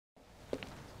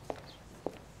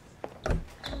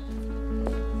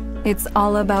It's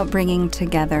all about bringing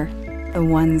together the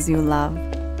ones you love.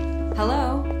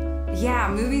 Hello? Yeah,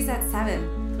 movie's at 7.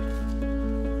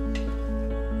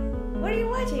 What are you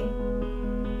watching?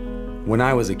 When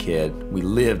I was a kid, we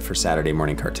lived for Saturday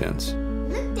morning cartoons.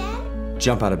 Look, Dad.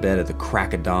 Jump out of bed at the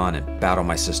crack of dawn and battle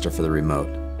my sister for the remote.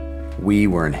 We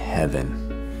were in heaven.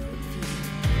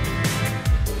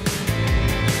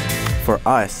 For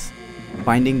us,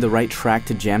 finding the right track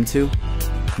to jam to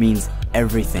means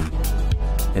everything.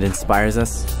 It inspires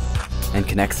us and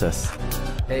connects us.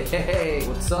 Hey,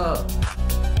 what's up?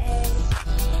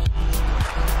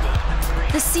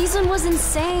 The season was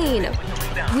insane.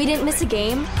 We didn't miss a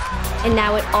game, and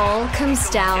now it all comes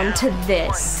down to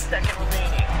this.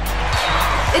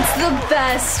 It's the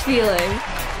best feeling.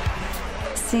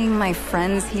 Seeing my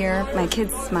friends here, my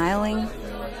kids smiling,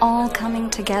 all coming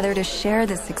together to share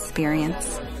this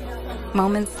experience.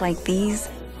 Moments like these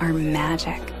are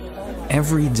magic.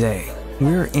 Every day,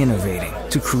 we're innovating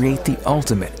to create the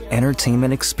ultimate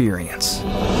entertainment experience.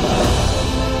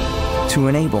 To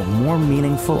enable more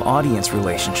meaningful audience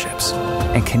relationships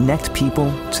and connect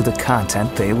people to the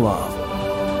content they love.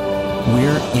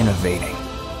 We're innovating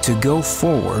to go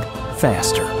forward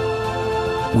faster.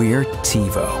 We're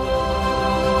TiVo.